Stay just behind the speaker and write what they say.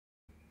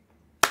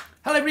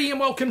Hello everybody and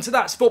welcome to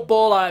That's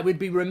Football. It would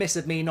be remiss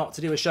of me not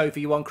to do a show for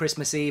you on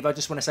Christmas Eve. I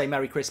just want to say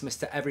Merry Christmas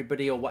to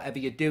everybody or whatever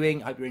you're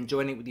doing. I hope you're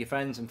enjoying it with your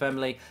friends and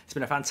family. It's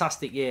been a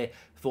fantastic year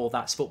for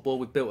That's Football.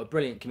 We've built a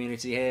brilliant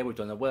community here. We've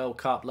done the World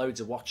Cup, loads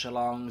of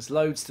watch-alongs,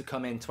 loads to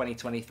come in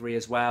 2023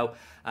 as well.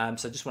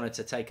 So I just wanted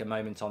to take a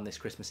moment on this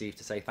Christmas Eve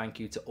to say thank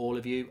you to all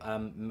of you.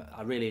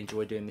 I really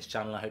enjoy doing this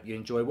channel. I hope you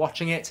enjoy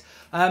watching it.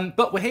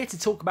 But we're here to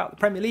talk about the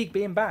Premier League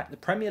being back. The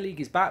Premier League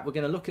is back. We're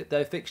going to look at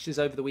the fixtures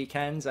over the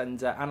weekends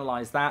and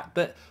analyse that.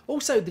 But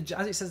also,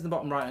 as it says in the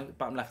bottom right,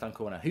 bottom left-hand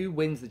corner, who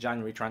wins the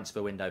January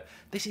transfer window?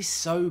 This is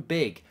so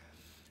big.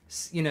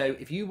 You know,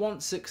 if you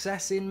want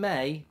success in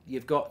May,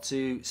 you've got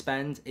to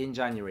spend in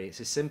January.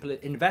 It's as simple as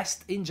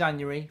invest in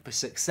January for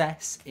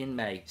success in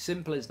May.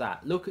 Simple as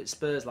that. Look at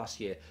Spurs last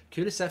year.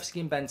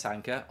 Kulusevski and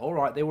Bentancur, all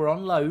right, they were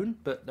on loan,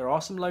 but there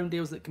are some loan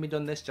deals that can be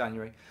done this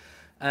January.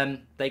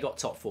 They got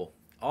top four.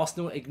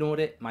 Arsenal ignored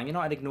it. Man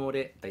United ignored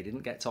it. They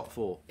didn't get top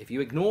four. If you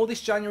ignore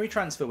this January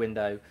transfer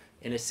window,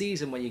 in a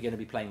season where you're going to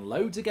be playing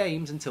loads of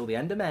games until the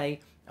end of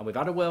May, and we've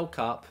had a World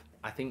Cup,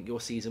 I think your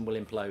season will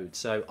implode.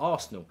 So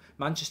Arsenal,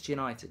 Manchester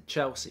United,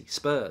 Chelsea,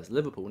 Spurs,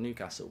 Liverpool,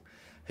 Newcastle,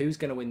 who's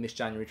going to win this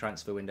January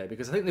transfer window?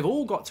 Because I think they've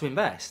all got to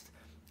invest.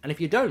 And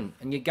if you don't,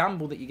 and you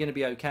gamble that you're going to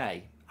be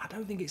okay, I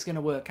don't think it's going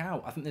to work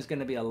out. I think there's going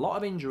to be a lot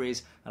of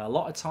injuries and a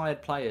lot of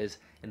tired players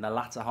in the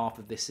latter half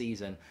of this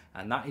season,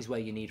 and that is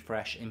where you need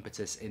fresh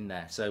impetus in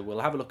there. So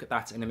we'll have a look at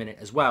that in a minute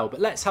as well. But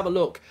let's have a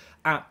look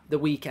at the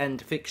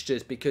weekend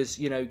fixtures because,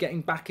 you know, getting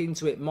back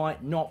into it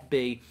might not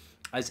be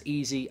as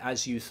easy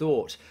as you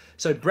thought.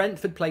 So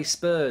Brentford play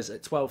Spurs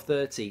at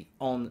 12:30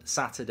 on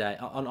Saturday,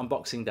 on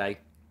Boxing Day.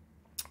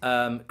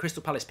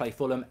 Crystal Palace play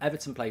Fulham,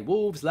 Everton play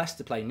Wolves,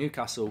 Leicester play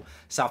Newcastle,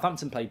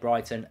 Southampton play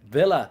Brighton,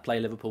 Villa play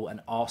Liverpool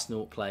and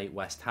Arsenal play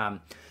West Ham.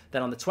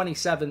 Then on the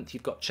 27th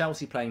you've got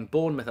Chelsea playing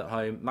Bournemouth at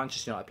home,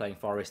 Manchester United playing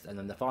Forest, and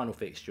then the final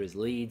fixture is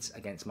Leeds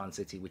against Man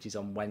City, which is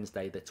on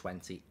Wednesday the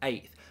 28th.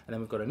 And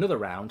then we've got another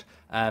round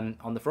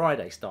on the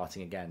Friday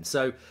starting again.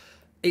 So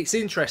it's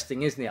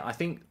interesting, isn't it? I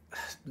think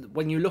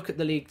when you look at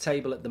the league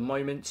table at the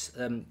moment,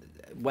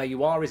 where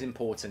you are is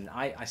important.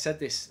 I said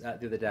this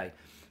the other day.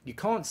 You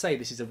can't say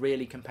this is a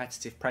really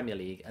competitive Premier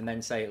League and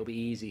then say it'll be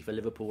easy for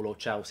Liverpool or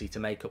Chelsea to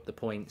make up the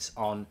points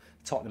on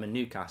Tottenham and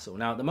Newcastle.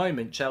 Now, at the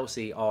moment,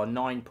 Chelsea are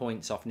 9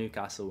 points off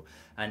Newcastle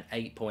and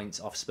 8 points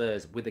off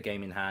Spurs with the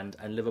game in hand,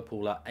 and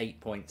Liverpool are 8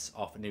 points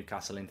off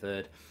Newcastle in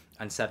third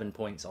and 7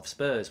 points off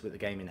Spurs with the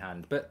game in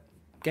hand. But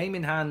game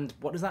in hand,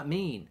 what does that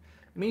mean?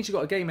 It means you've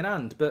got a game in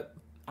hand, but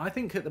I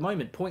think at the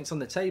moment, points on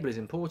the table is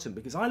important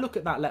because I look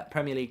at that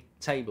Premier League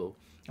table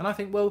and I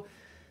think, well,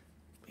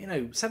 you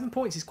know, 7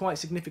 points is quite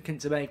significant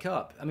to make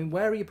up. I mean,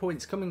 where are your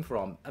points coming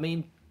from? I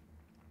mean,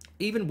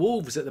 even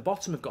Wolves at the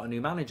bottom have got a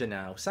new manager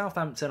now.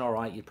 Southampton, all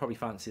right, you'd probably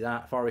fancy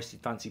that. Forest,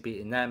 you'd fancy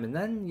beating them. And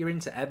then you're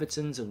into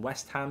Everton's and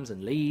West Ham's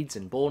and Leeds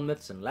and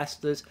Bournemouth's and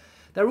Leicester's.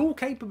 They're all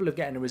capable of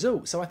getting a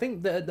result. So I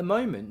think that at the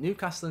moment,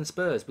 Newcastle and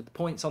Spurs, with the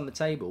points on the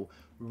table,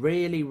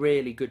 really,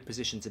 really good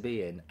position to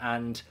be in.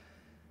 And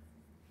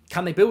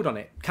can they build on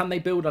it? Can they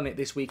build on it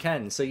this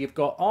weekend? So you've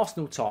got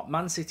Arsenal top,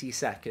 Man City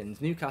second,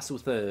 Newcastle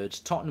third,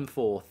 Tottenham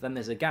fourth. Then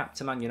there's a gap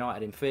to Man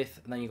United in fifth.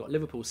 And then you've got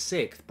Liverpool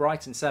sixth,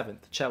 Brighton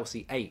seventh,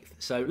 Chelsea eighth.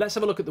 So let's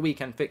have a look at the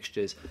weekend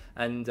fixtures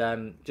and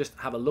just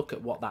have a look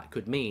at what that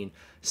could mean.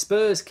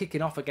 Spurs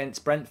kicking off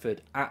against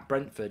Brentford at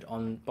Brentford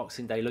on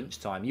Boxing Day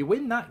lunchtime. You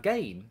win that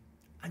game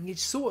and you're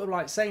sort of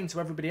like saying to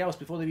everybody else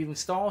before they've even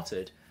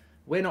started,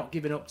 we're not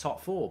giving up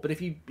top four. But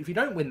if you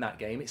don't win that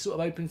game, it sort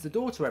of opens the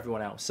door to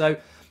everyone else. So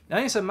I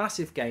think it's a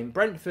massive game.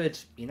 Brentford,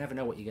 you never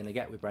know what you're going to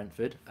get with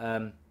Brentford.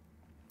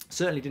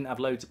 Certainly didn't have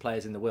loads of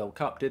players in the World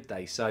Cup, did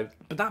they? So,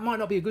 but that might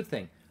not be a good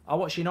thing. I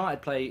watched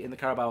United play in the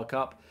Carabao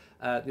Cup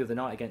the other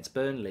night against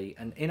Burnley,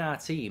 and in our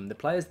team, the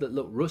players that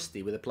looked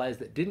rusty were the players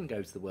that didn't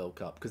go to the World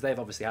Cup because they've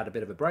obviously had a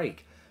bit of a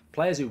break.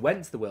 Players who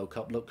went to the World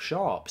Cup look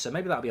sharp, so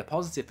maybe that'll be a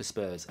positive for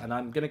Spurs, and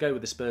I'm going to go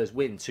with the Spurs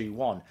win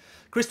 2-1.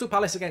 Crystal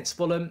Palace against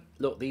Fulham.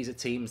 Look, these are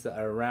teams that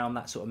are around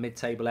that sort of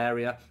mid-table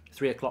area.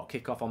 3 o'clock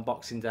kickoff on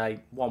Boxing Day,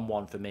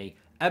 1-1 for me.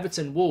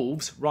 Everton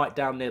Wolves, right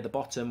down near the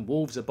bottom.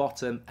 Wolves are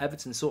bottom,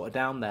 Everton sort of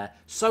down there.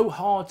 So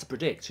hard to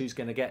predict who's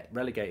going to get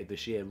relegated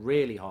this year,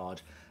 really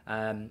hard.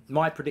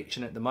 My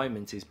prediction at the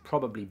moment is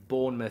probably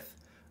Bournemouth,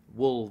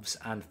 Wolves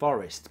and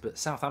Forest, but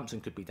Southampton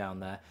could be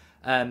down there.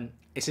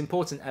 It's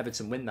important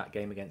Everton win that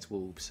game against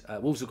Wolves.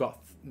 Wolves have got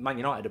Man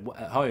United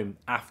at home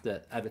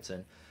after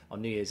Everton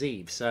on New Year's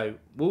Eve, so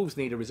Wolves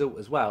need a result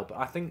as well, but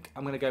I think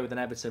I'm going to go with an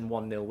Everton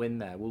 1-0 win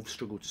there. Wolves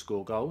struggle to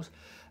score goals.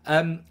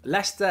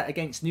 Leicester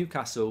against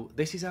Newcastle.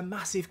 This is a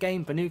massive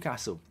game for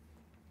Newcastle.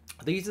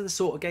 These are the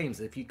sort of games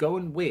that if you go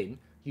and win,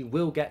 you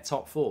will get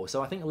top four.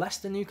 So I think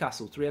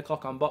Leicester-Newcastle, 3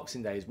 o'clock on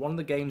Boxing Day, is one of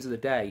the games of the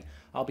day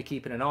I'll be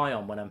keeping an eye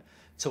on when I'm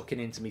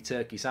tucking into me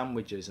turkey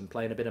sandwiches and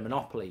playing a bit of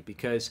Monopoly,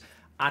 because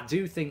I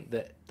do think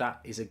that that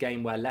is a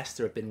game where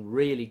Leicester have been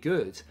really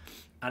good.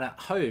 And at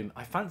home,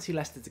 I fancy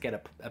Leicester to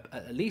get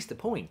at least a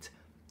point.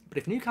 But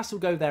if Newcastle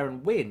go there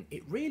and win,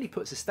 it really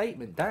puts a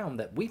statement down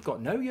that we've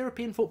got no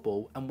European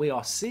football and we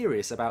are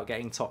serious about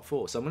getting top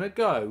four. So I'm going to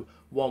go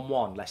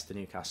 1-1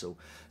 Leicester-Newcastle.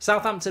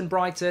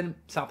 Southampton-Brighton.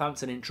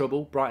 Southampton in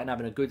trouble. Brighton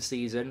having a good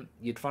season.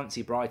 You'd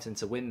fancy Brighton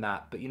to win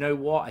that. But you know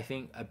what? I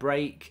think a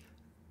break,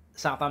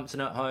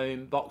 Southampton at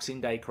home, Boxing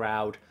Day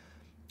crowd.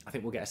 I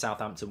think we'll get a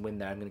Southampton win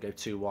there. I'm going to go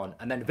 2-1.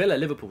 And then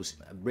Villa-Liverpool's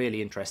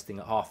really interesting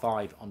at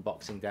 5:30 on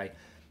Boxing Day.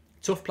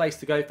 Tough place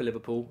to go for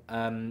Liverpool.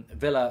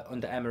 Villa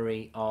under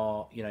Emery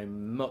are,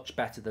 much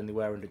better than they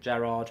were under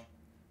Gerrard.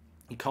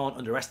 You can't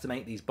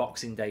underestimate these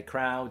Boxing Day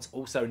crowds.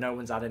 Also, no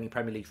one's had any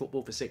Premier League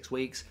football for 6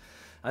 weeks.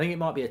 I think it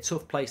might be a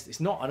tough place. It's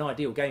not an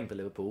ideal game for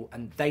Liverpool,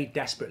 and they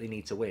desperately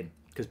need to win.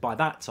 Because by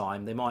that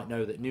time, they might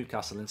know that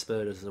Newcastle and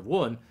Spurs have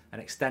won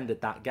and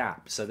extended that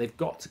gap. So they've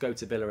got to go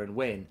to Villa and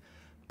win.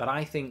 But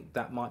I think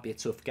that might be a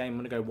tough game.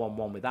 I'm going to go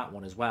 1-1 with that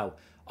one as well.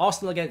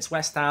 Arsenal against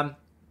West Ham.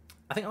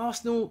 I think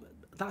Arsenal...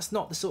 That's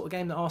not the sort of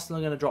game that Arsenal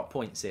are going to drop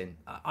points in.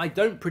 I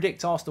don't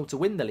predict Arsenal to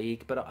win the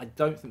league, but I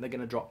don't think they're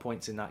going to drop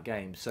points in that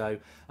game. So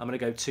I'm going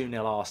to go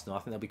 2-0 Arsenal. I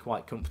think they'll be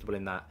quite comfortable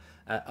in that.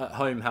 At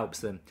home helps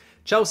them.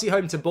 Chelsea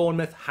home to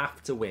Bournemouth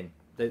have to win.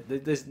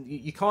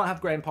 You can't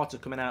have Graham Potter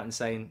coming out and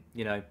saying,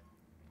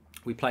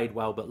 we played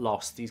well but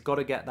lost. He's got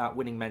to get that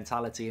winning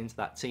mentality into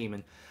that team.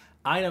 And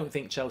I don't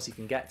think Chelsea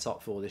can get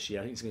top four this year.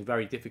 I think it's going to be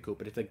very difficult.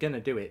 But if they're going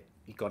to do it,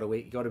 you've got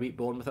to beat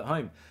Bournemouth at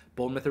home.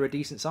 Bournemouth are a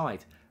decent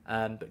side.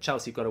 But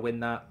Chelsea have got to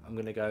win that. I'm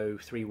going to go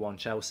 3-1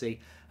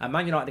 Chelsea.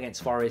 Man United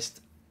against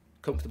Forest.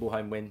 Comfortable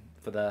home win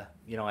for the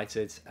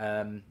United.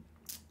 I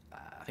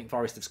think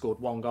Forest have scored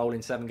 1 goal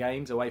in 7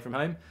 games away from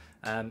home.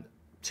 2-0,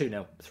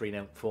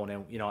 3-0,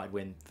 4-0. United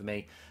win for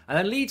me. And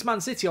then Leeds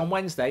Man City on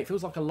Wednesday. It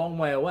feels like a long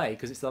way away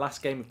because it's the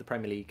last game of the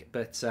Premier League.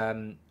 But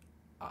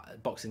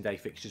Boxing Day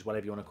fixtures,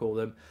 whatever you want to call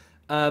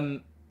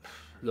them.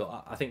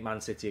 Look, I think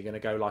Man City are going to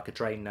go like a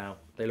train now.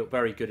 They look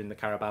very good in the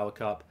Carabao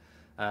Cup.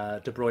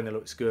 De Bruyne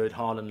looks good.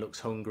 Haaland looks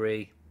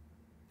hungry.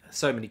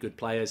 So many good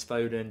players.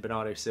 Foden,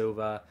 Bernardo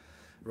Silva,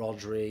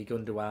 Rodri,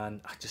 Gundogan.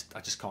 I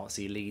just can't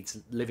see Leeds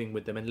living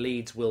with them. And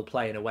Leeds will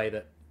play in a way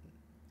that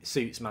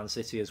suits Man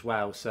City as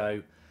well.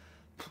 So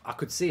I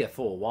could see a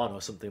 4-1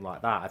 or something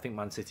like that. I think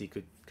Man City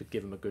could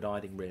give them a good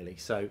hiding, really.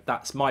 So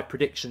that's my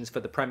predictions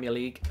for the Premier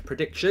League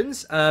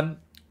predictions.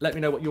 Let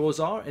me know what yours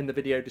are in the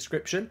video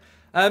description.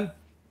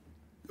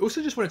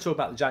 Also just want to talk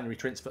about the January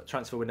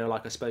transfer window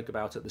like I spoke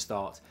about at the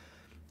start.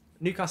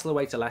 Newcastle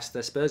away to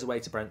Leicester, Spurs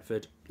away to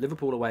Brentford,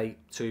 Liverpool away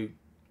to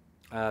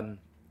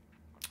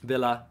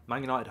Villa,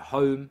 Man United at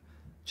home,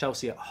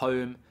 Chelsea at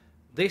home.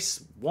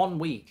 This 1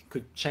 week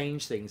could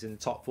change things in the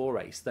top 4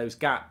 race. Those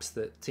gaps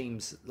that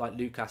teams like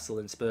Newcastle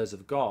and Spurs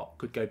have got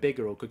could go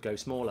bigger or could go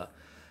smaller.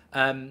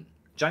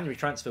 January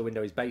transfer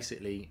window is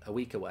basically a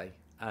week away,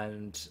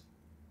 and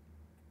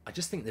I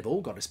just think they've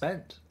all got to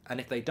spend.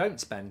 And if they don't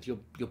spend,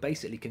 you're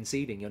basically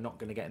conceding you're not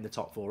going to get in the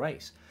top 4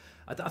 race.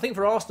 I think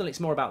for Arsenal, it's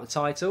more about the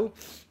title.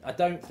 I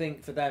don't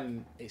think for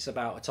them it's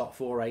about a top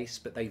 4 race,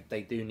 but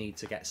they do need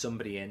to get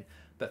somebody in.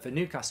 But for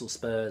Newcastle,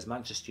 Spurs,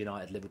 Manchester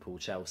United, Liverpool,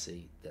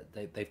 Chelsea,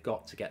 they've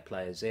got to get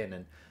players in.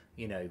 And,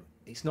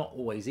 it's not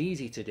always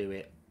easy to do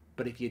it.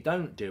 But if you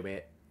don't do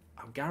it,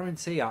 I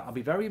guarantee I'll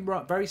be very,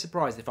 very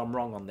surprised if I'm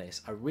wrong on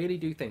this. I really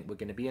do think we're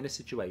going to be in a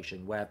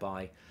situation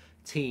whereby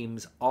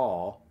teams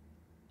are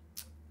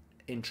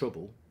in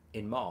trouble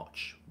in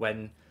March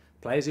when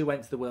players who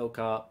went to the World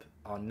Cup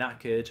are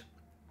knackered,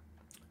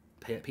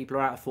 people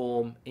are out of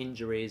form,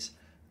 injuries,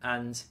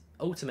 and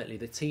ultimately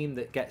the team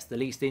that gets the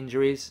least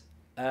injuries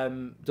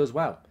does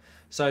well.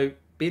 So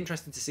be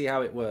interested to see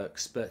how it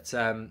works, but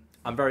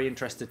I'm very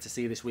interested to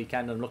see this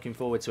weekend. I'm looking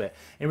forward to it.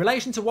 In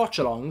relation to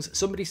watch-alongs,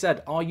 somebody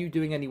said, are you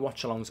doing any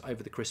watch-alongs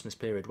over the Christmas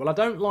period? Well, I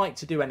don't like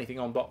to do anything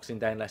on Boxing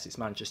Day unless it's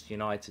Manchester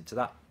United, so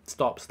that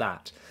stops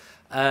that.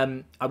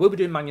 I will be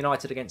doing Man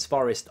United against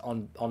Forest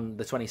on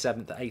the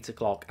 27th at 8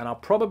 o'clock, and I'll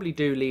probably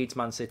do Leeds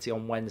Man City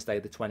on Wednesday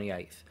the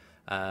 28th.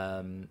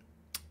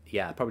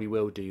 Yeah, I probably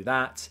will do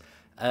that.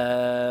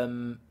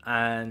 And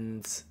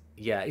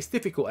yeah, it's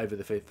difficult over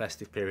the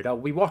festive period. I'll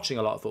be watching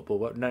a lot of football,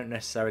 but won't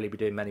necessarily be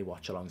doing many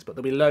watch-alongs. But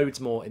there'll be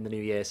loads more in the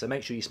new year, so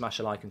make sure you smash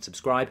a like and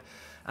subscribe.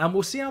 And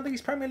we'll see how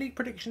these Premier League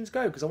predictions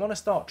go, because I want to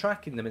start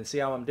tracking them and see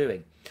how I'm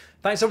doing.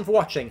 Thanks everyone for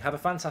watching. Have a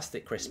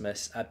fantastic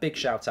Christmas. A big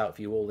shout out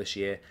for you all this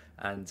year,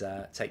 and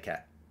take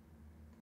care.